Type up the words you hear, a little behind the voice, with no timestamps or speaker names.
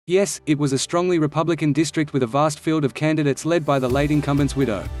Yes, it was a strongly Republican district with a vast field of candidates led by the late incumbent's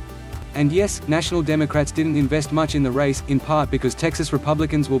widow. And yes, National Democrats didn't invest much in the race, in part because Texas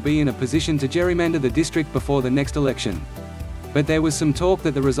Republicans will be in a position to gerrymander the district before the next election. But there was some talk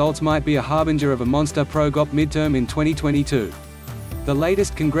that the results might be a harbinger of a monster pro-GOP midterm in 2022. The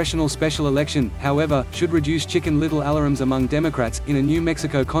latest congressional special election, however, should reduce Chicken Little alarums among Democrats, in a New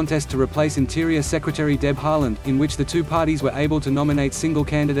Mexico contest to replace Interior Secretary Deb Haaland, in which the two parties were able to nominate single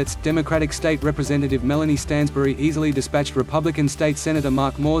candidates. Democratic State Representative Melanie Stansbury easily dispatched Republican State Senator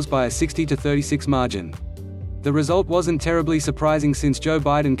Mark Moores by a 60-36 margin. The result wasn't terribly surprising since Joe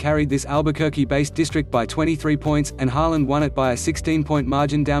Biden carried this Albuquerque-based district by 23 points, and Haaland won it by a 16-point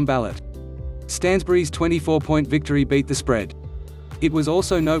margin down ballot. Stansbury's 24-point victory beat the spread. It was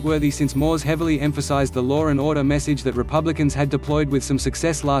also noteworthy since Moores heavily emphasized the law and order message that Republicans had deployed with some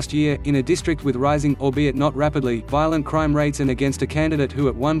success last year, in a district with rising, albeit not rapidly, violent crime rates and against a candidate who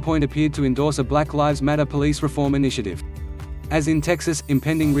at one point appeared to endorse a Black Lives Matter police reform initiative. As in Texas,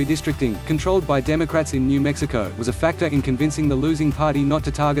 impending redistricting, controlled by Democrats in New Mexico, was a factor in convincing the losing party not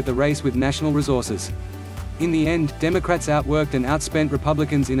to target the race with national resources. In the end, Democrats outworked and outspent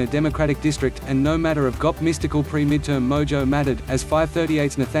Republicans in a Democratic district, and no matter of GOP mystical pre-midterm mojo mattered, as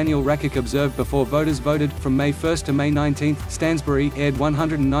FiveThirtyEight's Nathaniel Rakich observed before voters voted. From May 1 to May 19, Stansbury aired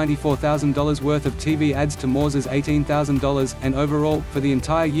 $194,000 worth of TV ads to Moore's $18,000, and overall, for the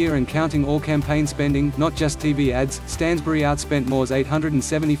entire year and counting all campaign spending, not just TV ads, Stansbury outspent Moore's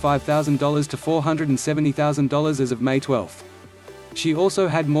 $875,000 to $470,000 as of May 12. She also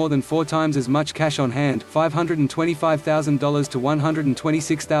had more than 4 times as much cash on hand, $525,000 to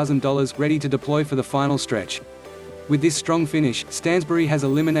 $126,000, ready to deploy for the final stretch. With this strong finish, Stansbury has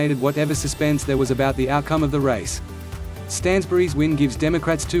eliminated whatever suspense there was about the outcome of the race. Stansbury's win gives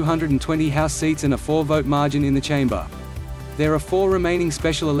Democrats 220 House seats and a 4-vote margin in the chamber. There are 4 remaining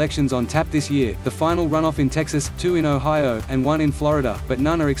special elections on tap this year, the final runoff in Texas, 2 in Ohio, and 1 in Florida, but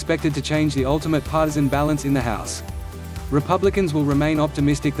none are expected to change the ultimate partisan balance in the House. Republicans will remain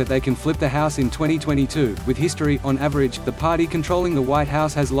optimistic that they can flip the House in 2022. With history, on average, the party controlling the White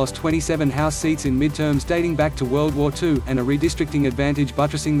House has lost 27 House seats in midterms dating back to World War II, and a redistricting advantage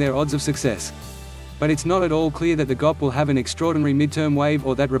buttressing their odds of success. But it's not at all clear that the GOP will have an extraordinary midterm wave,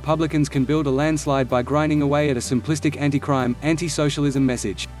 or that Republicans can build a landslide by grinding away at a simplistic anti-crime, anti-socialism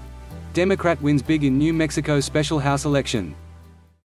message. Democrat wins big in New Mexico special House election.